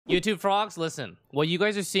YouTube frogs, listen. What you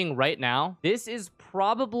guys are seeing right now, this is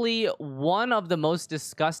probably one of the most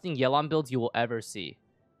disgusting Yelan builds you will ever see.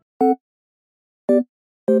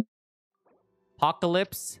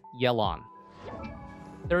 Apocalypse Yelan.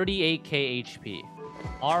 38k HP.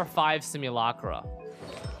 R5 Simulacra.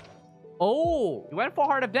 Oh, you went for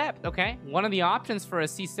Heart of Depth. Okay. One of the options for a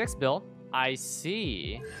C6 build. I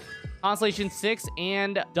see. Constellation 6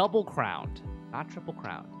 and double crowned. Not triple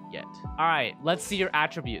crowned yet. All right, let's see your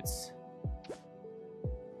attributes.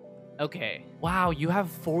 Okay. Wow, you have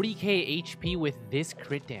 40k HP with this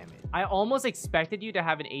crit damage. I almost expected you to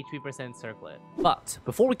have an HP% circlet. But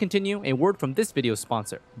before we continue, a word from this video's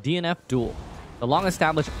sponsor, DNF Duel. The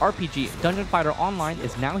long-established RPG Dungeon Fighter Online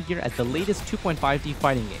is now here as the latest 2.5D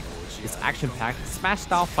fighting game. This action-packed,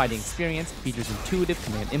 Smash-style fighting experience features intuitive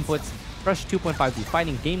command inputs, fresh 2.5D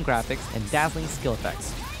fighting game graphics, and dazzling skill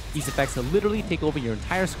effects. These effects literally take over your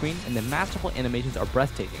entire screen, and the masterful animations are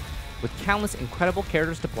breathtaking. With countless incredible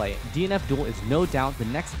characters to play, DNF Duel is no doubt the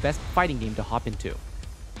next best fighting game to hop into.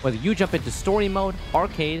 Whether you jump into story mode,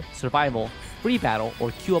 arcade, survival, free battle,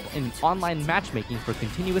 or queue up in online matchmaking for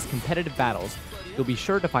continuous competitive battles, you'll be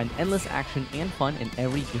sure to find endless action and fun in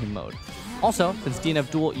every game mode. Also, since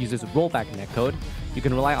DNF Duel uses rollback netcode, you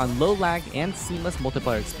can rely on low lag and seamless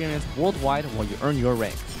multiplayer experience worldwide while you earn your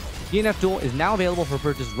rank. DNF Duel is now available for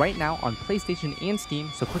purchase right now on PlayStation and Steam,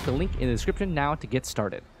 so click the link in the description now to get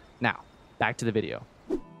started. Now, back to the video.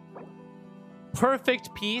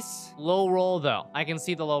 Perfect piece, low roll though. I can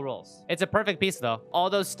see the low rolls. It's a perfect piece though. All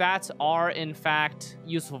those stats are in fact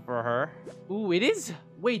useful for her. Ooh, it is.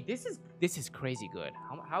 Wait, this is crazy good.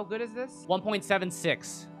 How good is this?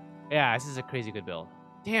 1.76. Yeah, this is a crazy good build.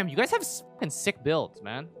 Damn, you guys have fucking sick builds,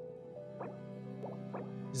 man.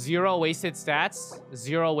 0 wasted stats.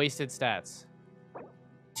 0 wasted stats.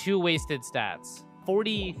 2 wasted stats.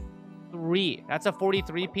 43. That's a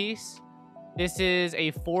 43 piece. This is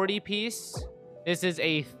a 40 piece. This is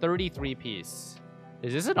a 33 piece.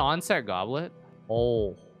 Is this an onset goblet?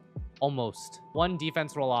 Oh, almost. 1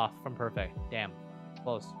 defense roll off from perfect. Damn,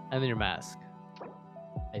 close. And then your mask.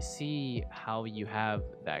 I see how you have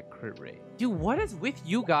that crit rate. Dude, what is with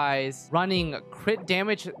you guys running crit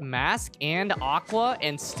damage mask and aqua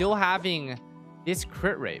and still having this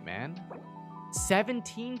crit rate, man?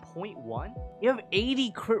 17.1? You have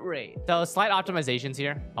 80 crit rate. So slight optimizations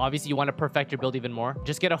here. Obviously, you want to perfect your build even more.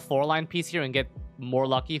 Just get a 4-line piece here and get more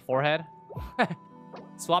lucky forehead.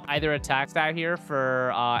 Swap either attack stat here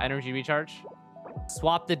for energy recharge.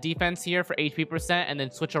 Swap the defense here for HP% and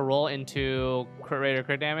then switch a roll into crit rate or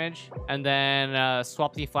crit damage. And then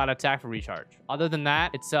swap the flat attack for recharge. Other than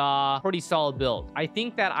that, it's a pretty solid build. I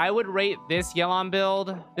think that I would rate this Yelan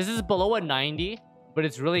build. This is below a 90. But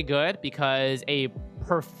it's really good because a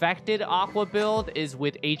perfected aqua build is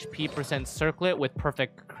with HP% circlet with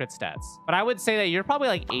perfect crit stats. But I would say that you're probably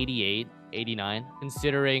like 88, 89,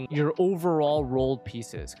 considering your overall rolled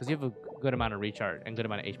pieces, because you have a good amount of recharge and good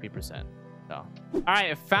amount of HP%. So, all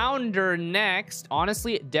right, Founder next.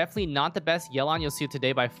 Honestly, definitely not the best Yelan you'll see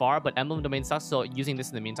today by far, but Emblem Domain sucks, so using this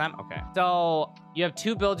in the meantime. Okay, so you have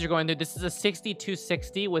 2 builds you're going through. This is a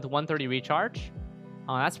 6260 with 130 recharge.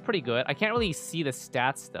 Oh, that's pretty good. I can't really see the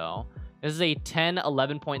stats though. This is a 10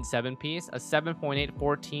 11.7 piece, a 7.8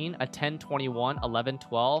 14, a 10 21, 11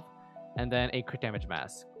 12, and then a crit damage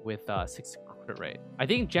mask with 6 crit rate. I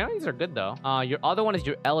think generally these are good though. Your other one is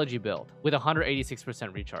your Elegy build with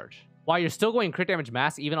 186% recharge. While you're still going crit damage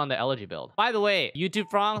mask even on the Elegy build. By the way, YouTube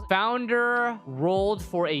frogs, Founder rolled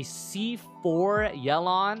for a C4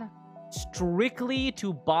 Yelan strictly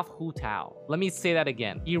to buff Hu Tao. Let me say that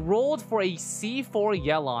again. He rolled for a C4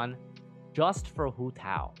 Yelan just for Hu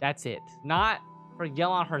Tao. That's it. Not for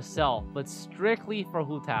Yelan herself, but strictly for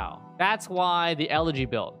Hu Tao. That's why the Elegy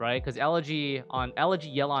build, right? Because Elegy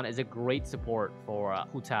Yelan is a great support for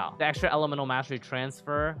Hu Tao. The extra elemental mastery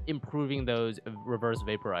transfer, improving those reverse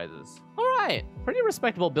vaporizes. All right, pretty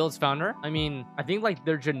respectable builds, Founder. I mean, I think like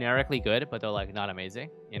they're generically good, but they're like not amazing,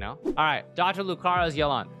 you know? All right, Dr. Lucara's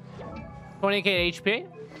Yelan. 20k HP,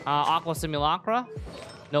 Aqua Simulacra,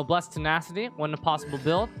 Noblesse Tenacity, 1 possible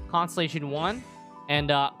build, Constellation 1,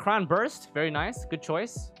 and Crown Burst, very nice, good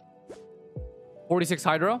choice. 46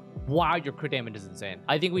 Hydro. Wow, your crit damage is insane.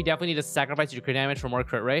 I think we definitely need to sacrifice your crit damage for more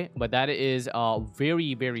crit rate, but that is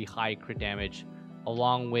very, very high crit damage,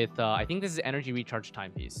 along with, I think this is energy recharge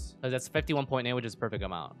timepiece, because that's 51.8, which is perfect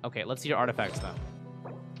amount. Okay, let's see your artifacts then.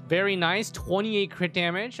 Very nice, 28 crit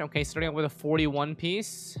damage. Okay, starting off with a 41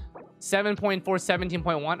 piece. 7.4,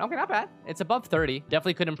 17.1. Okay, not bad. It's above 30.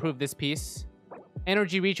 Definitely could improve this piece.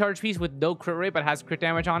 Energy recharge piece with no crit rate but has crit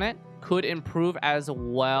damage on it. Could improve as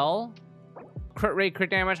well. Crit rate, crit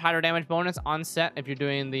damage, higher damage bonus on set if you're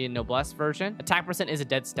doing the noblesse version. Attack percent is a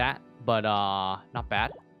dead stat, but not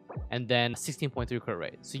bad. And then 16.3 crit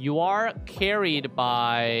rate. So you are carried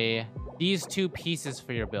by these two pieces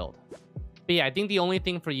for your build. But yeah, I think the only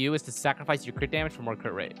thing for you is to sacrifice your crit damage for more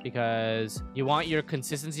crit rate, because you want your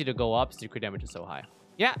consistency to go up since your crit damage is so high.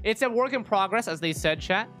 Yeah, it's a work in progress, as they said,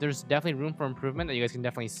 chat. There's definitely room for improvement that you guys can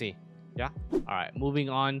definitely see. Yeah. All right, moving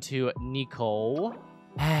on to Nico.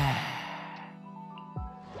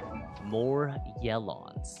 More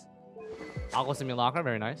Yelans. Aqua Simulacra,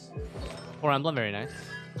 very nice. Core Emblem, very nice.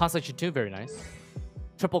 Constellation 2, very nice.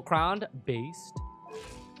 Triple Crowned, based.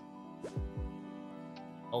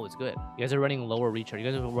 Oh, it's good. You guys are running lower recharge.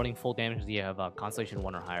 You guys are running full damage because you have Constellation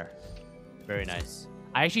 1 or higher. Very nice.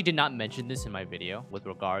 I actually did not mention this in my video with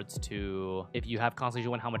regards to if you have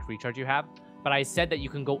Constellation 1, how much recharge you have. But I said that you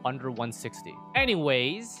can go under 160.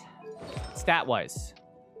 Anyways, stat-wise.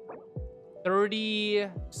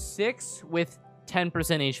 36 with 10%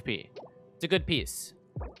 HP. It's a good piece.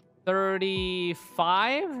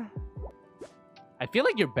 35? I feel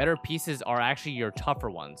like your better pieces are actually your tougher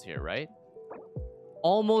ones here, right?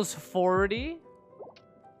 Almost 40.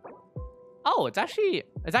 Oh, it's actually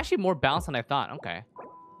more balanced than I thought. Okay.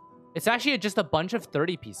 It's actually just a bunch of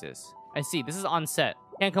 30 pieces. I see. This is on set.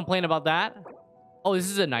 Can't complain about that. Oh, this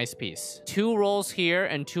is a nice piece. 2 rolls here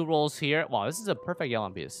and 2 rolls here. Wow, this is a perfect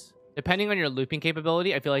Yelan piece. Depending on your looping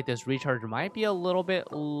capability, I feel like this recharge might be a little bit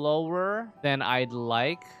lower than I'd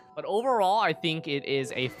like. But overall, I think it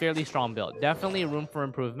is a fairly strong build. Definitely room for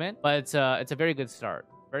improvement, but it's a very good start.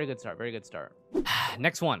 Very good start. Very good start.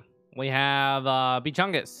 Next one. We have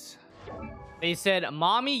Bichungus. They said,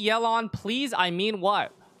 Mommy Yelan, please. I mean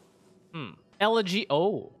what? Elegy.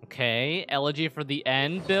 Oh, okay. Elegy for the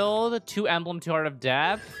end build. 2 Emblem, 2 Heart of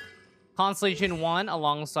Depth. Constellation 1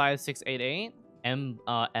 alongside 688.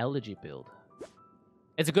 Elegy build.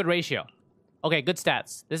 It's a good ratio. Okay, good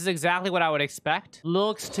stats. This is exactly what I would expect.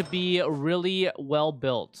 Looks to be really well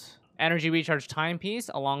built. Energy recharge timepiece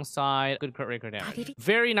alongside good crit rate, crit damage.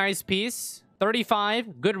 Very nice piece.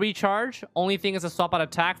 35, good recharge. Only thing is a swap out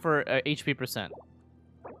attack for HP percent.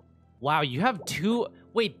 Wow, you have 2...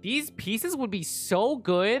 Wait, these pieces would be so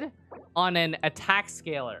good on an attack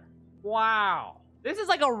scaler. Wow. This is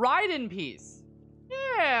like a Raiden piece.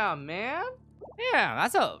 Yeah, man. Yeah,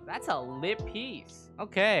 that's a lit piece.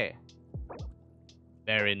 Okay.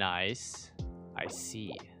 Very nice. I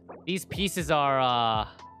see. These pieces are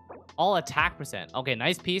all attack percent. Okay,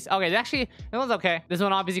 nice piece. Okay, actually, it was okay. This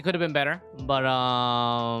one obviously could have been better, but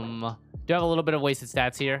do have a little bit of wasted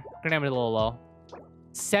stats here. Crit damage a little low.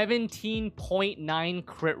 17.9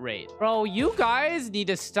 crit rate. Bro, you guys need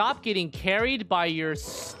to stop getting carried by your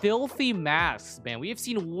filthy masks, man. We have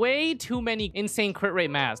seen way too many insane crit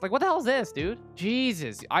rate masks. Like, what the hell is this, dude?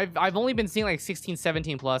 Jesus. I've only been seeing like 16,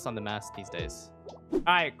 17 plus on the masks these days. All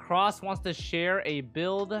right, Cross wants to share a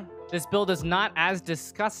build. This build is not as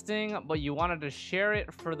disgusting, but you wanted to share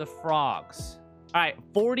it for the frogs. All right,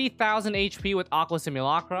 40,000 HP with Aqua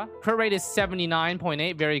Simulacra. Crit rate is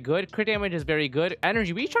 79.8, very good. Crit damage is very good.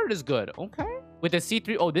 Energy recharge is good, okay. With the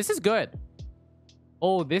C3, oh, this is good.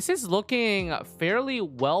 Oh, this is looking fairly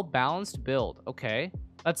well-balanced build, okay.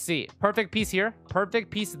 Let's see, perfect piece here.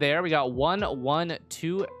 Perfect piece there. We got 1, 1,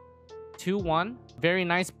 2, 2, 1. Very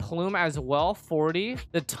nice plume as well, 40.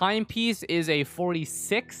 The timepiece is a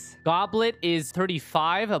 46. Goblet is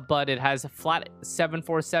 35, but it has flat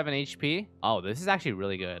 747 HP. Oh, this is actually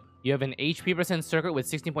really good. You have an HP percent circuit with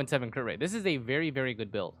 16.7 crit rate. This is a very, very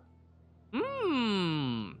good build.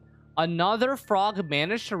 Another frog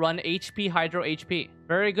managed to run HP Hydro HP.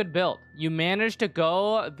 Very good build. You managed to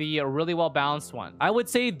go the really well-balanced one. I would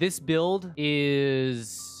say this build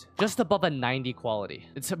is just above a 90 quality.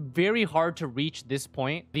 It's very hard to reach this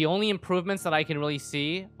point. The only improvements that I can really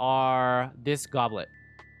see are this goblet.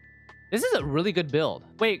 This is a really good build.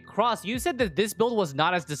 Wait, Cross, you said that this build was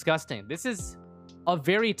not as disgusting. This is a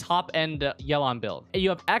very top-end Yelan build. You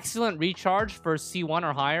have excellent recharge for C1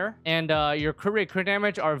 or higher, and your crit rate, crit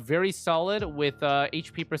damage are very solid with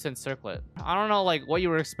HP percent circlet. I don't know like what you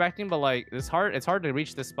were expecting, but like it's hard to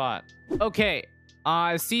reach this spot. Okay,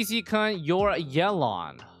 CC-kun, your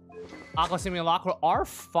Yelan. Aqua Simulacra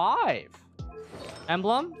R5.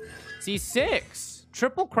 Emblem C6.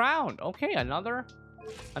 Triple Crown. Okay, another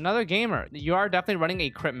gamer. You are definitely running a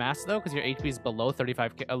crit mass though, because your HP is below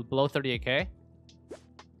 35k, below 38k.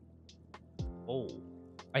 Oh,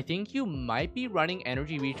 I think you might be running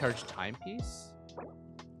energy recharge timepiece.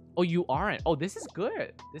 Oh, you aren't. Oh, this is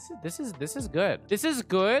good. This is good. This is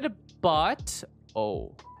good, but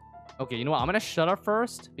oh, Okay, you know what? I'm gonna shut up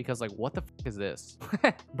first because like, what the fuck is this?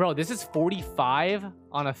 Bro, this is 45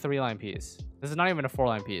 on a 3-line piece. This is not even a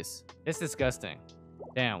 4-line piece. It's disgusting.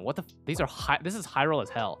 Damn, what the these are high. This is high roll as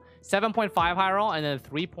hell. 7.5 high roll and then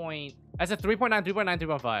 3 point. That's a 3.9, 3.9,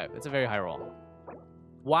 3.5. It's a very high roll.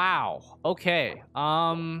 Wow. Okay.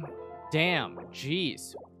 Damn.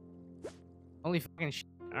 Jeez. Holy fucking shit.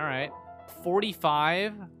 All right.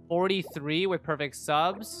 45, 43 with perfect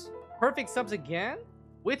subs. Perfect subs again?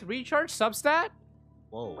 With recharge substat?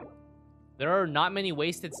 Whoa. There are not many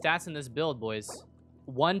wasted stats in this build, boys.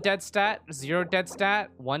 1 dead stat, 0 dead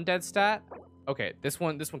stat, 1 dead stat. Okay, this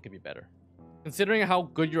one could be better. Considering how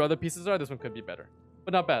good your other pieces are, this one could be better.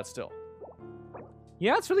 But not bad still.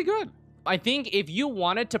 Yeah, it's really good. I think if you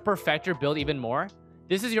wanted to perfect your build even more,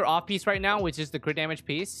 this is your off piece right now, which is the crit damage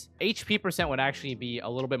piece. HP percent would actually be a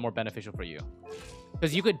little bit more beneficial for you.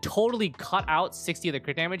 Because you could totally cut out 60 of the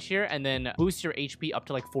crit damage here and then boost your HP up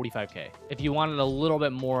to like 45k. If you wanted a little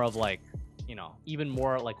bit more of like, you know, even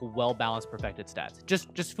more like well-balanced perfected stats.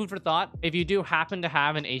 Just food for thought. If you do happen to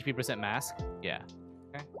have an HP percent mask, yeah.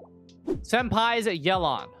 Okay. Senpai's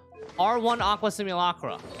Yelan. R1 Aqua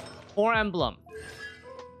Simulacra. 4 Emblem.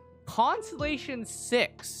 Constellation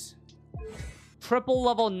 6. Triple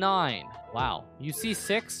level 9. Wow. You see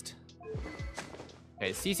 6th?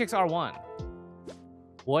 Okay, C6 R1.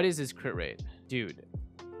 What is his crit rate? Dude.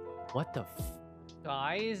 What the f...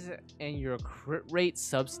 Guys, and your crit rate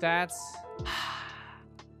substats?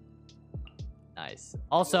 Nice.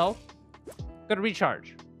 Also, good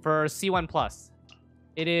recharge for C1+.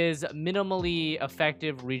 It is minimally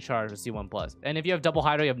effective recharge for C1+. And if you have double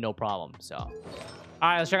hydro, you have no problem. So, all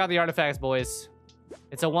right, let's check out the artifacts, boys.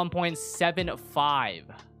 It's a 1.75.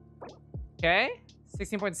 Okay,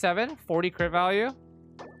 16.7, 40 crit value.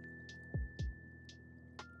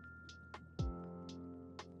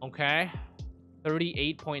 Okay,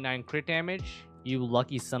 38.9 crit damage. You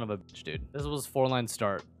lucky son of a bitch, dude. This was 4-line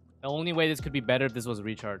start. The only way this could be better if this was a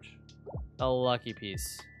recharge. A lucky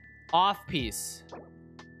piece. Off piece.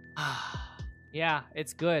 Yeah,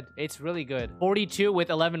 it's good. It's really good. 42 with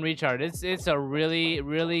 11 recharge. It's a really,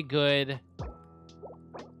 really good...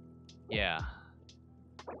 Yeah.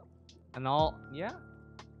 And all... Yeah.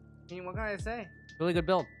 I mean, what can I say? Really good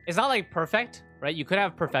build. It's not like perfect, right? You could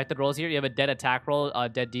have perfected rolls here. You have a dead attack roll,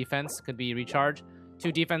 dead defense. Could be recharge.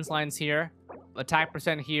 2 defense lines here. Attack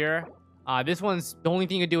percent here. This one's... The only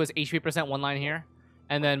thing you can do is HP percent 1 line here.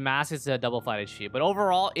 And then mass is a double flat HP. But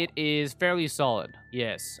overall, it is fairly solid.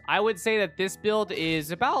 Yes. I would say that this build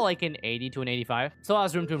is about like an 80 to an 85. Still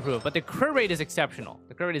has room to improve. But the crit rate is exceptional.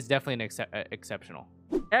 The crit rate is definitely an exceptional.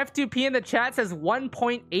 F2P in the chat says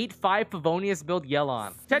 1.85 Favonius build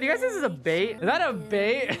Yelan. Chat, do you guys think this is a bait? Is that a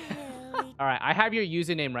bait? All right, I have your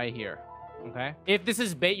username right here. Okay. If this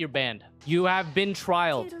is bait, you're banned. You have been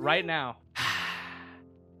trialed right now.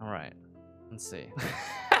 All right. Let's see.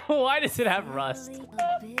 Why does it have rust?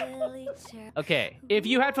 Okay, if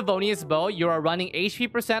you had Favonius Bow, you are running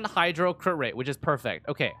HP percent Hydro crit rate, which is perfect.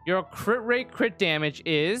 Okay, your crit rate crit damage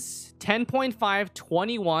is 10.5,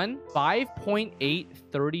 21, 5.8,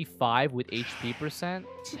 35 with HP percent,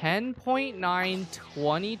 10.9,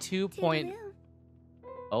 22.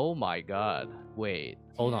 Oh my god. Wait,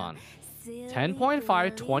 hold on.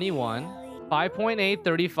 10.5, 21. 5.8,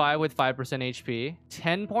 35 with 5% HP.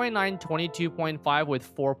 10.9, 22.5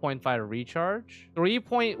 with 4.5 recharge.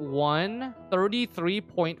 3.1,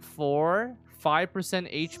 33.4,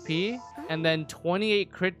 5% HP. And then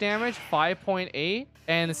 28 crit damage, 5.8,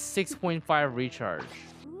 and 6.5 recharge.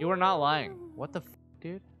 You are not lying. What the f,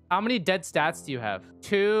 dude? How many dead stats do you have?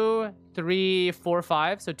 2, 3, 4,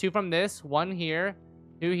 5. So 2 from this, 1 here,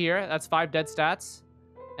 2 here. That's 5 dead stats.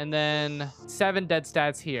 And then 7 dead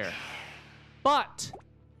stats here. But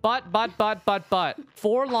 4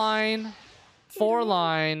 line, 4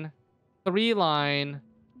 line, 3 line,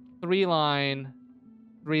 3 line,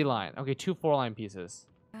 3 line. Okay, 2 4-line pieces.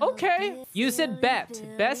 Okay, you said best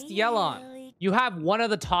Yelan. You have one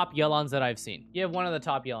of the top Yelans that I've seen. You have one of the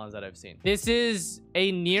top Yelans that I've seen. This is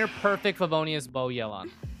a near perfect Favonius Bow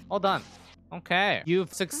Yelan. Well done. Okay,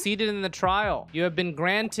 you've succeeded in the trial. You have been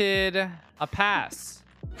granted a pass.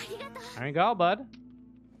 There you go, bud.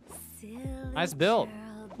 Nice build.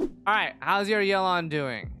 All right, how's your Yelan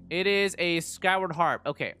doing? It is a Skyward Harp.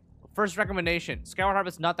 Okay, first recommendation. Skyward Harp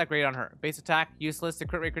is not that great on her. Base attack, useless. The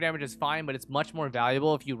crit rate, crit damage is fine, but it's much more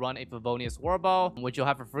valuable if you run a Favonius Warbow, which you'll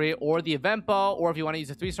have for free, or the Event Bow, or if you want to use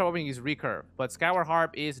a 3-star weapon, you use Recurve. But Skyward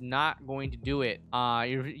Harp is not going to do it.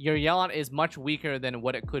 Your Yelan is much weaker than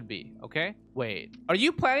what it could be, okay? Wait, are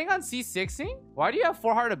you planning on C6ing? Why do you have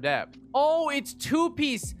 4 Heart of Depth? Oh, it's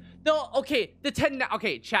 2-piece. No, okay,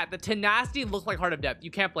 okay, chat, the tenacity looks like Heart of Depth.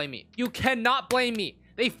 You can't blame me. You cannot blame me.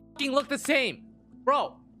 They fucking look the same.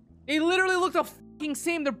 Bro, they literally look the fucking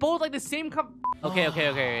same. They're both like the same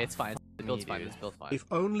Okay, it's fine. The build's fine, this build's fine. If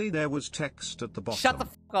only there was text at the bottom. Shut the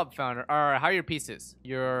fuck up, founder. Alright, how are your pieces?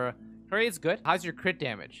 Your crit is good. How's your crit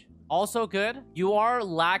damage? Also good. You are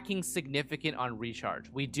lacking significant on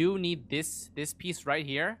recharge. We do need this piece right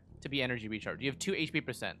here to be energy recharge. You have 2 HP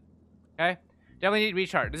percent. Okay? Definitely need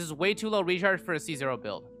recharge. This is way too low recharge for a C0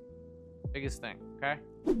 build. Biggest thing, okay?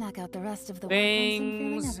 Knock out the rest of the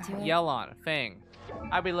Fangs, Yelan, Fang.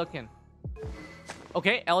 I'll be looking.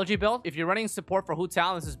 Okay, LG build. If you're running support for Hu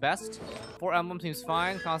Tao, this is best. 4 emblem seems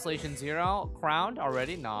fine. Constellation 0. Crowned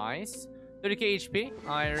already. Nice. 30k HP.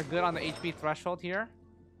 You're good on the HP threshold here.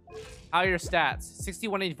 How are your stats?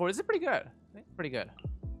 6184. This is pretty good. Pretty good.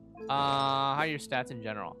 How are your stats in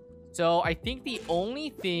general? So I think the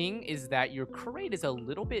only thing is that your crit rate is a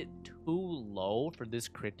little bit too low for this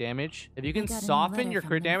crit damage. If you can soften your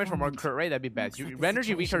crit damage for more crit rate, that'd be best. Your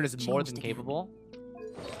energy recharge is more than capable.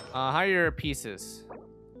 How are your pieces?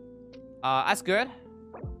 That's good.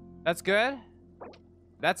 That's good.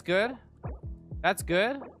 That's good. That's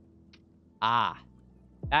good.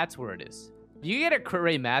 That's where it is. If you get a crit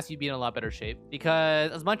rate mask, you'd be in a lot better shape.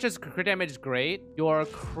 Because as much as crit damage is great, your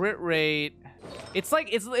crit rate... It's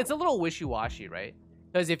like, it's a little wishy-washy, right?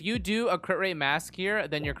 Because if you do a crit rate mask here,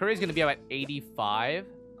 then your crit rate is going to be about 85.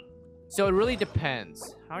 So it really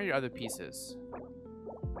depends. How are your other pieces?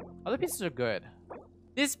 Other pieces are good.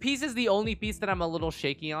 This piece is the only piece that I'm a little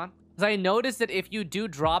shaky on. Because I noticed that if you do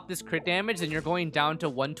drop this crit damage, then you're going down to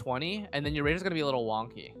 120, and then your rate is going to be a little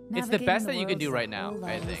wonky. It's the best that you can do right now,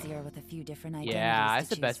 I think. Yeah, it's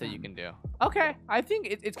the best that you can do. Okay, I think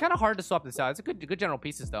it's kind of hard to swap this out. It's a good general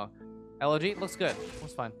pieces, though. LOG, looks good.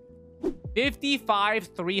 Looks fine.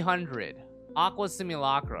 55,300. Aqua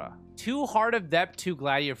Simulacra. 2 Heart of Depth, 2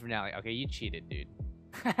 Gladiator Finale. Okay, you cheated, dude.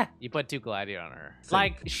 You put 2 Gladiator on her.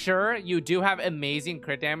 Like, sure, you do have amazing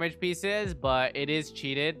crit damage pieces, but it is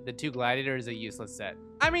cheated. The 2 Gladiator is a useless set.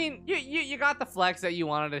 I mean, you got the flex that you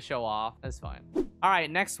wanted to show off. That's fine. All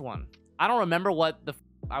right, next one. I don't remember what the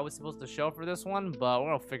I was supposed to show for this one, but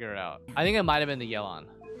we're gonna figure it out. I think it might have been the Yelan.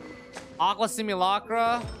 Aqua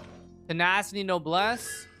Simulacra. Tenacity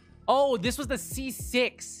Noblesse. Oh, this was the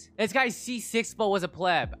C6. This guy's C6 but was a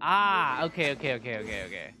pleb.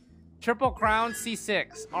 Okay. Triple Crown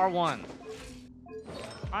C6 R1.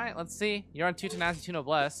 All right, let's see. You're on 2 Tenacity, 2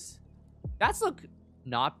 Noblesse. That's look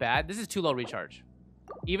not bad. This is too low recharge.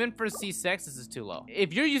 Even for C6, this is too low.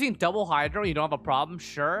 If you're using double Hydro, you don't have a problem,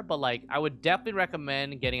 sure. But like, I would definitely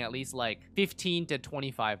recommend getting at least like 15 to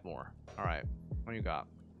 25 more. All right, what do you got?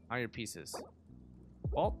 How are your pieces?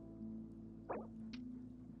 Well,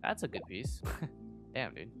 that's a good piece.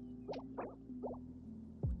 Damn, dude.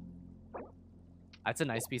 That's a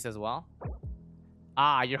nice piece as well.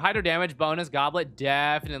 Your Hydro damage bonus goblet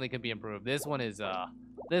definitely could be improved. This one is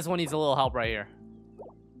this one needs a little help right here.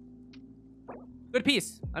 Good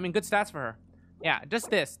piece. I mean, good stats for her. Yeah, just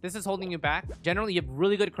this. This is holding you back. Generally, you have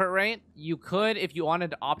really good crit rate. You could, if you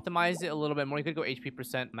wanted to optimize it a little bit more, you could go HP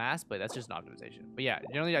percent mass, but that's just an optimization. But yeah,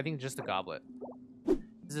 generally, I think just the goblet.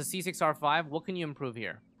 This is a C6R5. What can you improve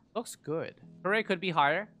here? Looks good. Crit rate could be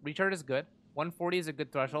higher. Recharge is good. 140 is a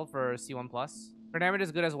good threshold for C1+. Crit damage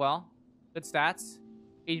is good as well. Good stats.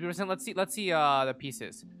 80%. Let's see the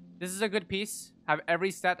pieces. This is a good piece. Have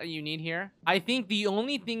every stat that you need here. I think the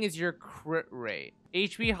only thing is your crit rate.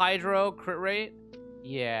 HP Hydro crit rate.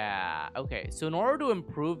 Yeah. Okay. So in order to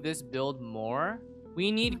improve this build more,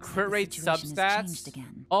 we need crit rate substats.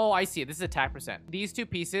 Oh, I see. This is attack percent. These 2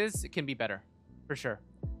 pieces can be better. For sure.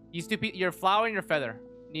 These 2 pieces, your flower and your feather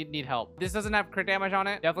need help. This doesn't have crit damage on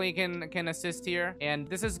it. Definitely can assist here. And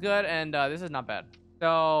this is good, and this is not bad.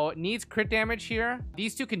 So needs crit damage here.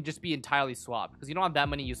 These 2 can just be entirely swapped because you don't have that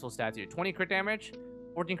many useful stats here. 20 crit damage,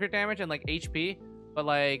 14 crit damage, and like HP. But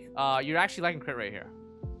like you're actually liking crit rate here.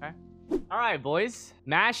 Okay. All right, boys.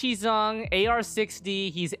 Mashizung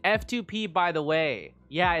AR60. He's F2P, by the way.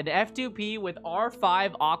 Yeah, an F2P with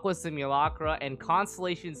R5 Aqua Simulacra and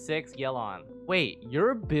Constellation 6 Yelan. Wait,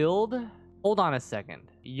 your build? Hold on a second.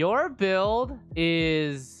 Your build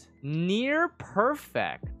is near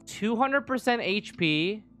perfect. 200%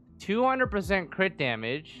 HP, 200% crit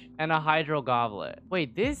damage, and a Hydro Goblet.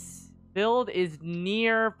 Wait, this build is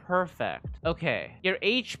near perfect. Okay, your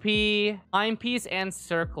HP, timepiece and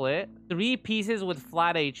circlet, 3 pieces with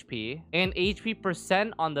flat HP, and HP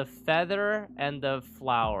percent on the feather and the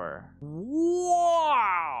flower.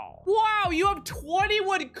 Wow! Wow, you have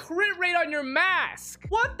 21 crit rate on your mask!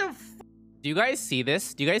 What the f? Do you guys see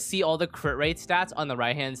this? Do you guys see all the crit rate stats on the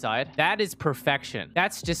right-hand side? That is perfection.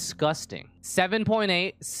 That's disgusting.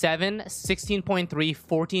 7.8, 7, 16.3,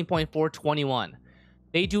 14.4, 21.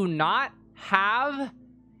 They do not have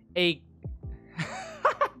a...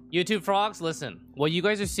 YouTube frogs, listen. What you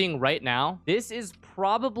guys are seeing right now, this is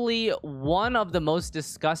probably one of the most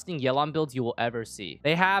disgusting Yelan builds you will ever see.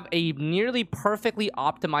 They have a nearly perfectly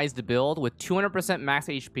optimized build with 200% max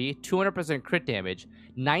HP, 200% crit damage,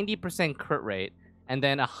 90% crit rate, and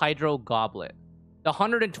then a Hydro Goblet. The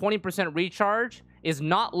 120% recharge is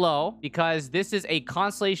not low because this is a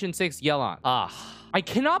Constellation 6 Yelan. I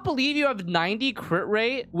cannot believe you have 90 crit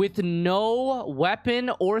rate with no weapon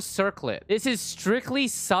or circlet. This is strictly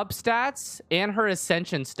substats and her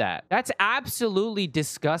ascension stat. That's absolutely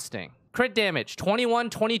disgusting. Crit damage, 21,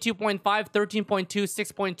 22.5, 13.2,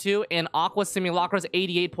 6.2, and Aqua Simulacra's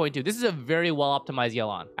 88.2. This is a very well-optimized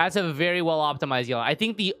Yelan. That's a very well-optimized Yelan. I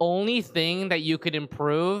think the only thing that you could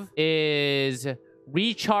improve is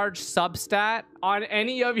recharge substat on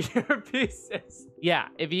any of your pieces. Yeah,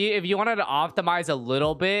 if you wanted to optimize a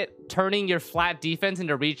little bit, turning your flat defense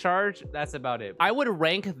into recharge, that's about it. I would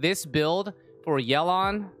rank this build for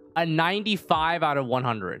Yelan a 95 out of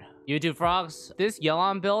 100. YouTube frogs, this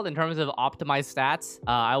Yelan build in terms of optimized stats,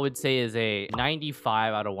 I would say is a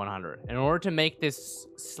 95 out of 100. In order to make this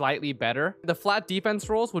slightly better, the flat defense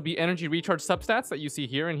rolls would be energy recharge substats that you see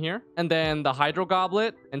here and here. And then the Hydro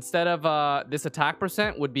Goblet, instead of this attack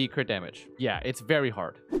percent, would be crit damage. Yeah, it's very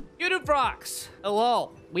hard. YouTube frogs,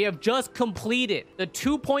 hello. We have just completed the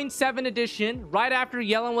 2.7 edition right after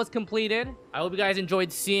Yelan was completed. I hope you guys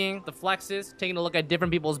enjoyed seeing the flexes, taking a look at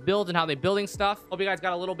different people's builds and how they're building stuff. Hope you guys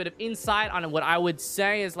got a little bit of insight on what I would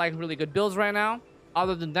say is like really good builds right now.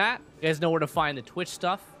 Other than that, you guys know where to find the Twitch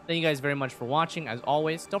stuff. Thank you guys very much for watching. As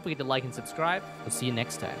always, don't forget to like and subscribe. We'll see you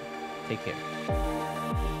next time. Take care.